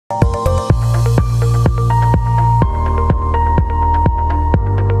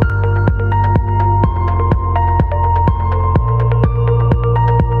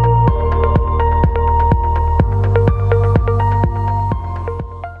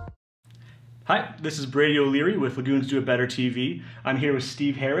Hi, this is Brady O'Leary with Lagoons Do It Better TV. I'm here with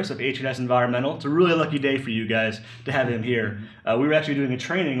Steve Harris of H&S Environmental. It's a really lucky day for you guys to have him here. We were actually doing a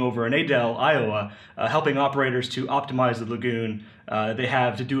training over in Adel, Iowa, helping operators to optimize the lagoon they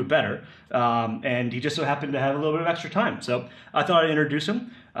have to do it better. And he just so happened to have a little bit of extra time. So I thought I'd introduce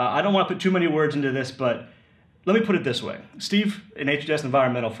him. I don't want to put too many words into this, but let me put it this way. Steve in H&S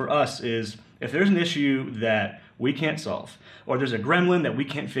Environmental for us is, if there's an issue that we can't solve, or there's a gremlin that we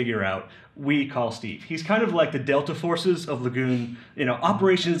can't figure out, we call Steve. He's kind of like the Delta forces of Lagoon,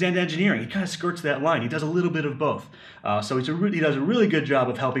 operations and engineering. He kind of skirts that line. He does a little bit of both. So he does a really good job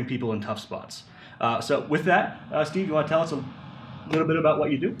of helping people in tough spots. So with that, Steve, you want to tell us a little bit about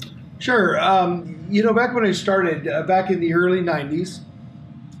what you do? Sure. Back when I started, back in the early 90s,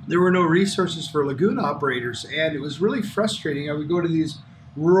 there were no resources for lagoon operators, and it was really frustrating. I would go to these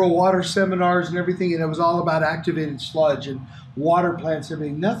rural water seminars and everything, and it was all about activated sludge and water plants and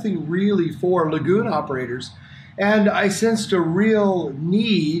everything, nothing really for lagoon operators. And I sensed a real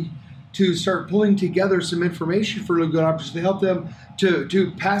need to start pulling together some information for lagoon operators to help them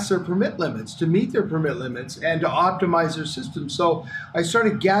to pass their permit limits, to meet their permit limits, and to optimize their system. So I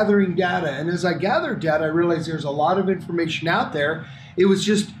started gathering data, and as I gathered data, I realized there's a lot of information out there. It was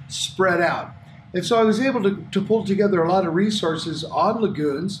just spread out. And so I was able to pull together a lot of resources on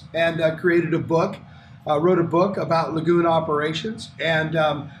lagoons and created a book, wrote a book about lagoon operations, and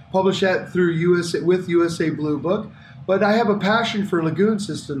published that through USA Blue Book. But I have a passion for lagoon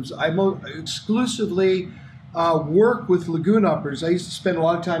systems. I exclusively work with lagoon operators. I used to spend a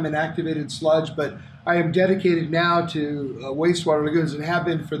lot of time in activated sludge, but I am dedicated now to wastewater lagoons and have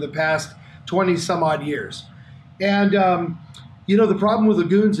been for the past 20 some odd years. And the problem with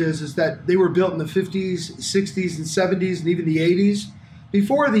lagoons is that they were built in the 50s, 60s, and 70s, and even the 80s,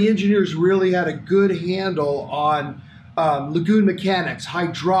 before the engineers really had a good handle on lagoon mechanics,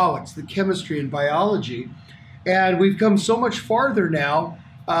 hydraulics, the chemistry, and biology. And we've come so much farther now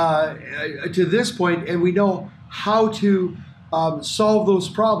to this point, and we know how to solve those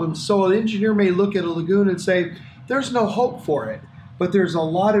problems. So an engineer may look at a lagoon and say, there's no hope for it. But there's a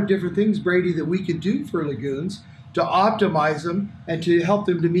lot of different things, Brady, that we can do for lagoons to optimize them and to help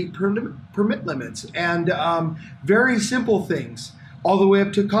them to meet permit limits. And very simple things, all the way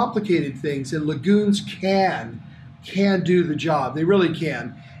up to complicated things. And lagoons can do the job. They really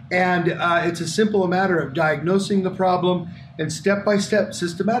can. And it's a simple matter of diagnosing the problem and step-by-step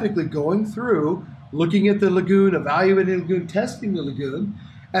systematically going through, looking at the lagoon, evaluating the lagoon, testing the lagoon,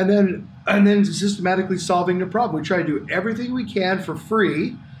 and then systematically solving the problem. We try to do everything we can for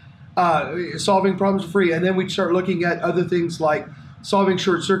free, solving problems for free, and then we start looking at other things like solving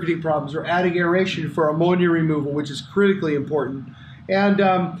short-circuiting problems or adding aeration for ammonia removal, which is critically important.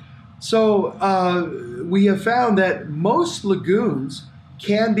 And so we have found that most lagoons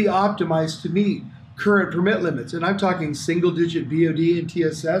can be optimized to meet current permit limits, and I'm talking single-digit BOD and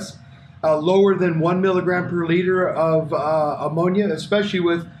TSS, lower than 1 milligram per liter of ammonia, especially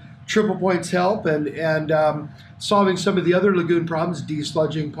with Triplepoint's help and solving some of the other lagoon problems,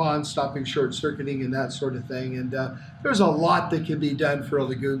 desludging ponds, stopping short-circuiting, and that sort of thing. And there's a lot that can be done for a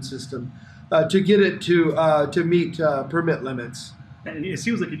lagoon system to get it to meet permit limits. And it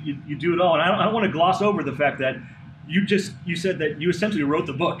seems like you do it all. And I don't want to gloss over the fact that you said that you essentially wrote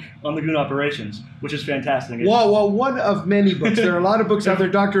the book on lagoon operations, which is fantastic. Well, one of many books. There are a lot of books out there.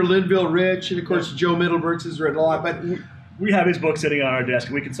 Dr. Linville Rich, and of course Joe Middlebrooks has written a lot. But we have his book sitting on our desk.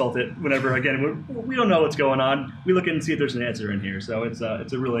 We consult it whenever. Again, we don't know what's going on. We look in and see if there's an answer in here. So it's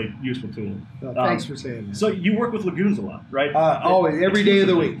a really useful tool. Well, thanks for saying that. So you work with lagoons a lot, right? Always, every day of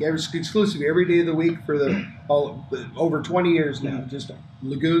the week, exclusively every day of the week for over 20 years now. Just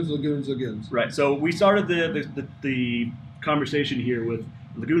lagoons. Right. So we started the conversation here with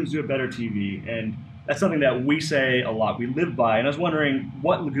Lagoons Do It Better TV, and that's something that we say a lot. We live by, and I was wondering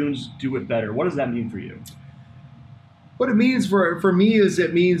what lagoons do it better. What does that mean for you? What it means for me is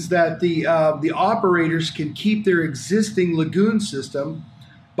it means that the operators can keep their existing lagoon system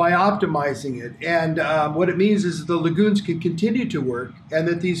by optimizing it. And what it means is that the lagoons can continue to work, and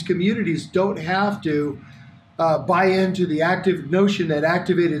that these communities don't have to buy into the active notion that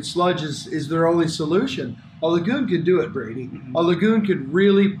activated sludge is their only solution. A lagoon can do it, Brady. Mm-hmm. A lagoon can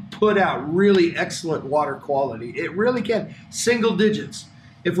really put out really excellent water quality. It really can. Single digits.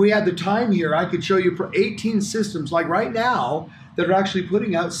 If we had the time here, I could show you 18 systems, like right now, that are actually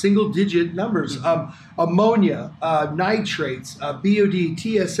putting out single-digit numbers. Mm-hmm. Ammonia, nitrates, BOD,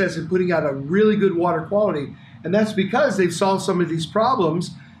 TSS, and putting out a really good water quality. And that's because they've solved some of these problems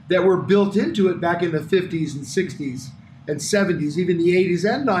that were built into it back in the 50s and 60s and 70s, even the 80s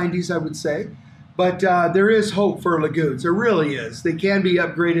and 90s, I would say. But there is hope for lagoons. There really is. They can be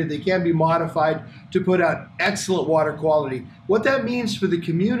upgraded. They can be modified to put out excellent water quality. What that means for the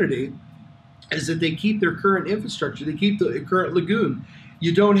community is that they keep their current infrastructure. They keep the current lagoon.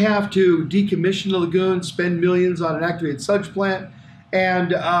 You don't have to decommission the lagoon, spend millions on an activated sludge plant.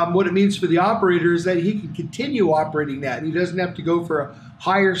 And what it means for the operator is that he can continue operating that. And he doesn't have to go for a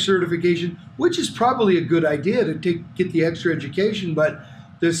higher certification, which is probably a good idea to get the extra education. But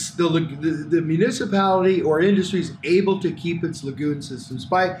the municipality or industry is able to keep its lagoon systems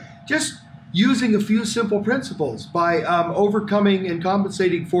by just using a few simple principles, by overcoming and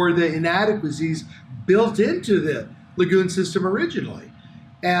compensating for the inadequacies built into the lagoon system originally.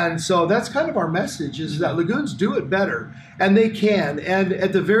 And so that's kind of our message, is that lagoons do it better, and they can. And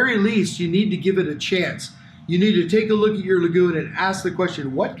at the very least, you need to give it a chance. You need to take a look at your lagoon and ask the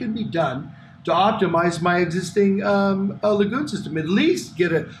question, what can be done to optimize my existing lagoon system? At least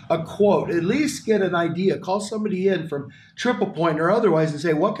get a quote, at least get an idea. Call somebody in from Triplepoint or otherwise and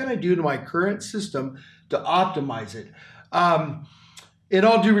say, what can I do to my current system to optimize it? In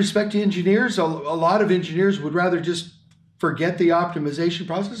all due respect to engineers, a lot of engineers would rather just forget the optimization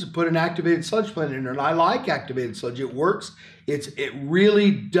process and put an activated sludge plant in there. And I like activated sludge. It works. It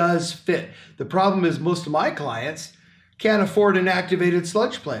really does fit. The problem is most of my clients can't afford an activated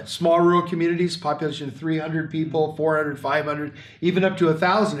sludge plant. Small rural communities, population of 300 people, 400, 500, even up to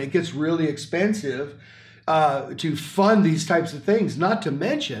 1,000. It gets really expensive to fund these types of things, not to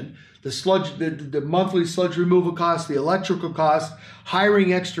mention the monthly sludge removal costs, the electrical costs,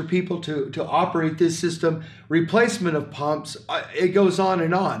 hiring extra people to operate this system, replacement of pumps. It goes on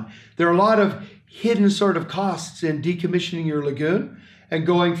and on. There are a lot of hidden sort of costs in decommissioning your lagoon and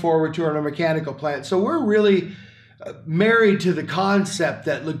going forward to our mechanical plant. So we're really married to the concept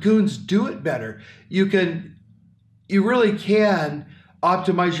that lagoons do it better. You really can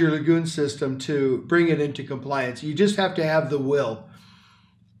optimize your lagoon system to bring it into compliance. You just have to have the will.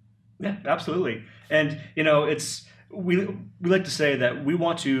 Yeah, absolutely. And we like to say that we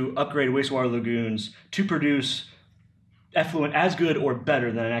want to upgrade wastewater lagoons to produce effluent as good or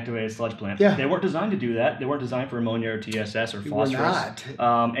better than an activated sludge plant. Yeah. They weren't designed to do that. They weren't designed for ammonia or TSS or phosphorus.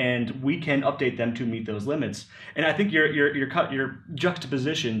 And we can update them to meet those limits. And I think your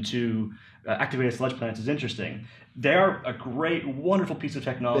juxtaposition to activated sludge plants is interesting. They are a great, wonderful piece of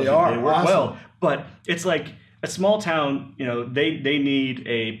technology. They are. They work awesome. well, but it's like a small town. They need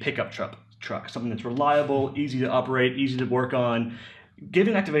a pickup truck, something that's reliable, easy to operate, easy to work on.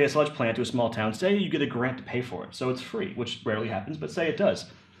 Giving an activated sludge plant to a small town, say you get a grant to pay for it, so it's free, which rarely happens, but say it does.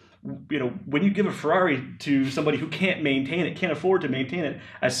 When you give a Ferrari to somebody who can't maintain it, can't afford to maintain it,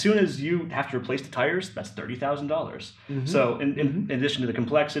 as soon as you have to replace the tires, that's $30,000. Mm-hmm. So in addition to the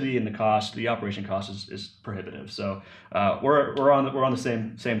complexity and the cost, the operation cost is prohibitive. So we're on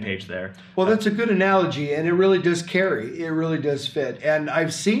the same page there. Well, that's a good analogy, and it really does carry. It really does fit, and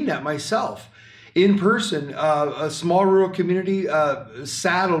I've seen that myself. In person, a small rural community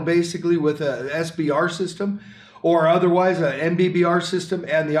saddled basically with a SBR system or otherwise an MBBR system,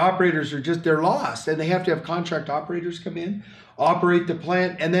 and the operators they're lost, and they have to have contract operators come in, operate the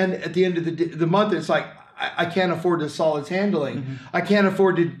plant, and then at the end of the month, it's like, I can't afford the solids handling. Mm-hmm. I can't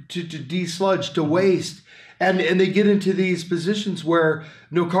afford to de-sludge, to waste. And they get into these positions where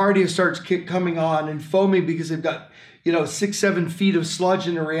nocardia starts coming on and foaming because they've got 6-7 feet of sludge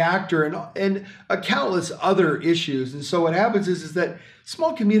in the reactor and countless other issues. And so what happens is that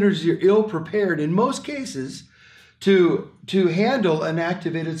small communities are ill prepared in most cases to handle an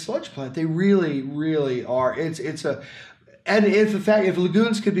activated sludge plant. They really, really are. And if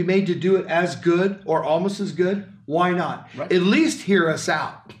lagoons could be made to do it as good or almost as good, why not? Right. At least hear us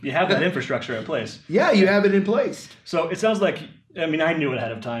out. You have that infrastructure in place. Yeah, you have it in place. So it sounds like, I knew it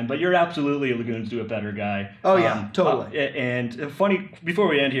ahead of time, but you're absolutely a Lagoons Do It Better guy. Oh, yeah, totally. And funny, before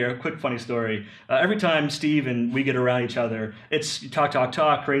we end here, a quick funny story. Every time Steve and we get around each other, it's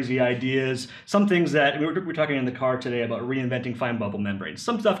talk, crazy ideas. Some things that, we were talking in the car today about reinventing fine bubble membranes.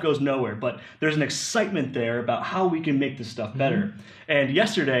 Some stuff goes nowhere, but there's an excitement there about how we can make this stuff better. Mm-hmm. And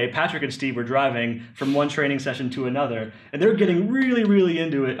yesterday, Patrick and Steve were driving from one training session to another, and they're getting really, really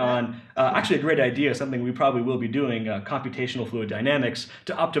into it on actually a great idea, something we probably will be doing, computational fluid dynamics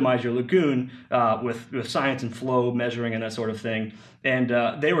to optimize your lagoon with science and flow measuring and that sort of thing. And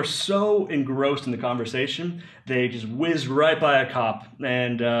they were so engrossed in the conversation, they just whizzed right by a cop,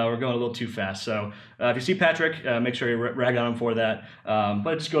 and we're going a little too fast. So if you see Patrick, make sure you rag on him for that.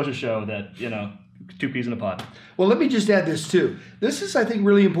 But it just goes to show that, two peas in a pod. Well, let me just add this too. This is, I think,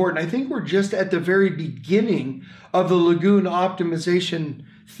 really important. I think we're just at the very beginning of the lagoon optimization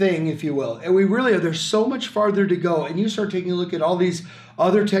thing, if you will. And we really are, there's so much farther to go. And you start taking a look at all these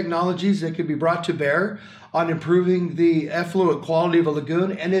other technologies that could be brought to bear on improving the effluent quality of a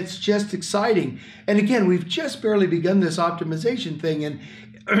lagoon, and it's just exciting. And again, we've just barely begun this optimization thing. And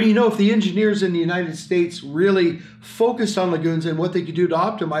I mean, you know, if the engineers in the United States really focused on lagoons and what they could do to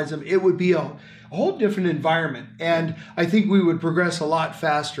optimize them, it would be a whole different environment. And I think we would progress a lot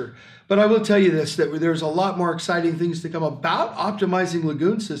faster. But I will tell you this, that there's a lot more exciting things to come about optimizing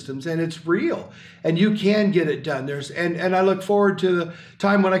lagoon systems, and it's real, and you can get it done. And I look forward to the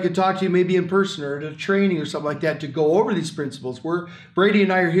time when I could talk to you maybe in person or at a training or something like that to go over these principles. Brady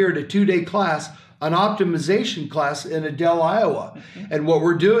and I are here at a 2-day class, an optimization class in Adel, Iowa. And what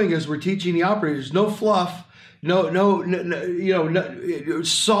we're doing is we're teaching the operators no fluff, no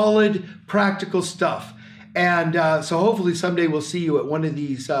solid practical stuff. And so hopefully someday we'll see you at one of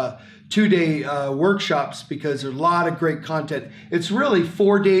these 2-day workshops, because there's a lot of great content. It's really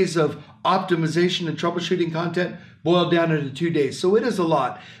 4 days of optimization and troubleshooting content boiled down into 2 days. So it is a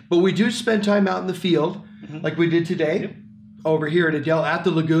lot. But we do spend time out in the field, like we did today, over here at Adel at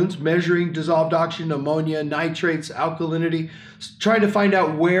the lagoons, measuring dissolved oxygen, ammonia, nitrates, alkalinity, trying to find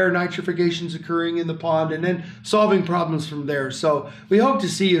out where nitrification is occurring in the pond, and then solving problems from there. So we hope to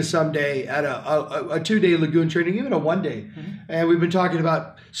see you someday at a 2-day lagoon training, even a 1-day. And we've been talking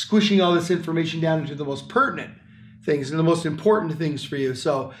about squishing all this information down into the most pertinent things and the most important things for you.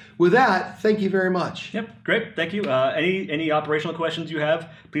 So with that, thank you very much. Yep, great, thank you. Any operational questions you have,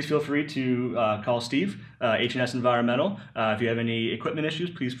 please feel free to call Steve, H&S Environmental. If you have any equipment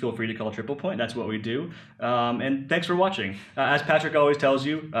issues, please feel free to call Triplepoint. That's what we do. And thanks for watching. As Patrick always tells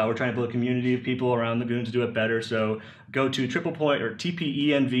you, we're trying to build a community of people around Lagoons to do it better. So go to Triplepoint or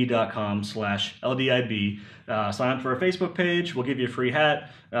tpenv.com/LDIB. Sign up for our Facebook page. We'll give you a free hat.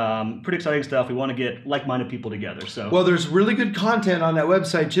 Pretty exciting stuff. We want to get like-minded people together. So well, there's really good content on that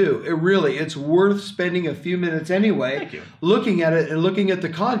website too. It's worth spending a few minutes anyway looking at it and looking at the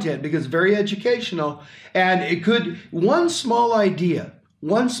content, because it's very educational. And it could, one small idea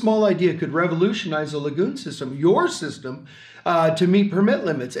could revolutionize a lagoon system, your system, to meet permit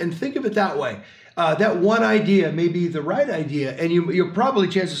limits. And think of it that way. That one idea may be the right idea, and you'll probably,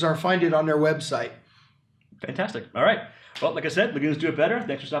 chances are, find it on their website. Fantastic. All right. Well, like I said, Lagoons do it better.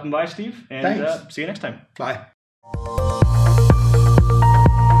 Thanks for stopping by, Steve. And see you next time. Bye.